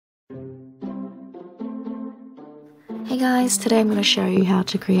Hey guys, today I'm going to show you how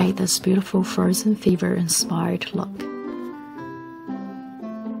to create this beautiful FrozenFever inspired look.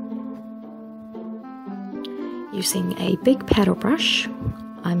 Using a big paddle brush,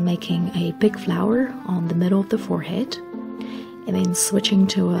 I'm making a big flower on the middle of the forehead, and then switching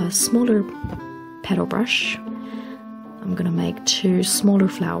to a smaller paddle brush, I'm going to make two smaller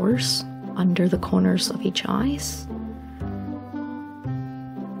flowers under the corners of each eyes.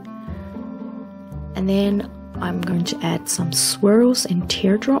 And then I'm going to add some swirls and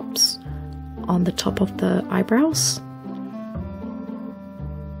teardrops on the top of the eyebrows.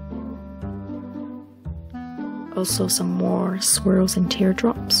 Also some more swirls and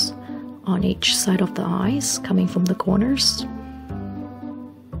teardrops on each side of the eyes coming from the corners.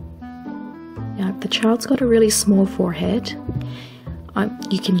 Now if the child's got a really small forehead,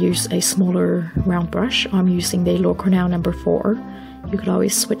 you can use a smaller round brush. I'm using the Loew Cornell number 4. You could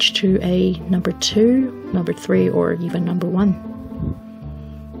always switch to a number 2, number 3, or even number 1.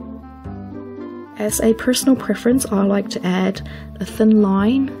 As a personal preference, I like to add a thin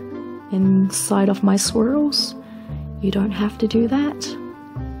line inside of my swirls. You don't have to do that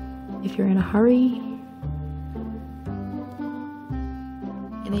if you're in a hurry.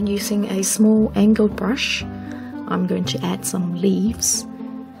 And then using a small angled brush, I'm going to add some leaves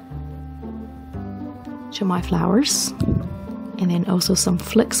to my flowers. And then also some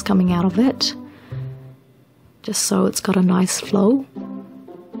flicks coming out of it, just so it's got a nice flow.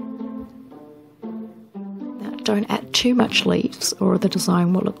 Now, don't add too much leaves or the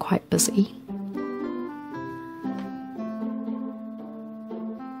design will look quite busy.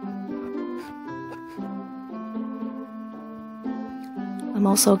 I'm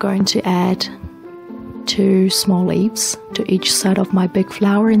also going to add 2 small leaves to each side of my big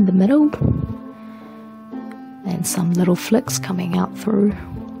flower in the middle. And some little flicks coming out through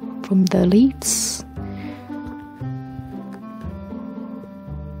from the leaves.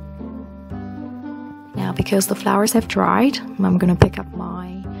 Now because the flowers have dried, I'm going to pick up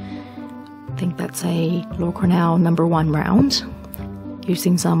I think that's a Loew Cornell number 1 round.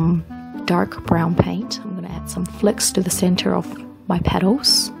 Using some dark brown paint, I'm going to add some flicks to the center of my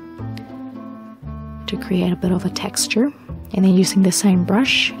petals to create a bit of a texture. And then using the same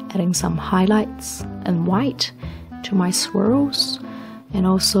brush, adding some highlights and white to my swirls and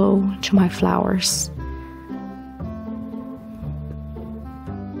also to my flowers.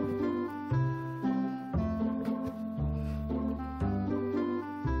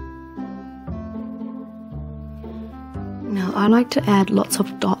 Now I like to add lots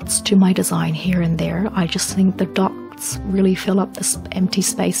of dots to my design here and there. I just think the dots really fill up the empty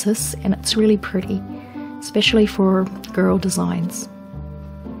spaces and it's really pretty, especially for girl designs.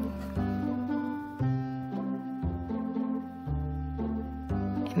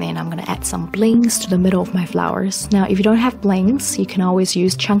 And then I'm going to add some blings to the middle of my flowers. Now if you don't have blings, you can always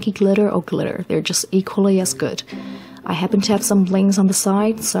use chunky glitter or glitter. They're just equally as good. I happen to have some blings on the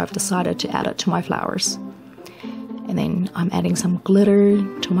side, so I've decided to add it to my flowers. And then I'm adding some glitter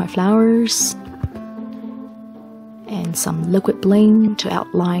to my flowers and some liquid bling to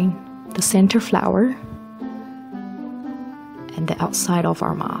outline the center flower and the outside of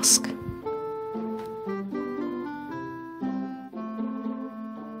our mask.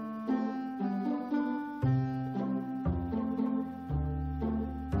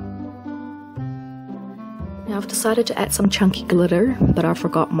 Now I've decided to add some chunky glitter, but I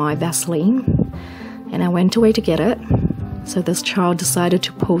forgot my Vaseline and I went away to get it. So this child decided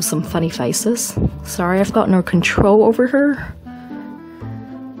to pull some funny faces. Sorry, I've got no control over her.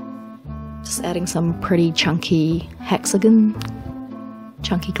 Just adding some pretty chunky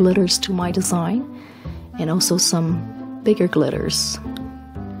chunky glitters to my design, and also some bigger glitters.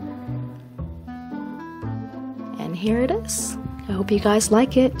 And here it is. I hope you guys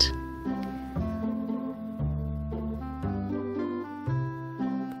like it.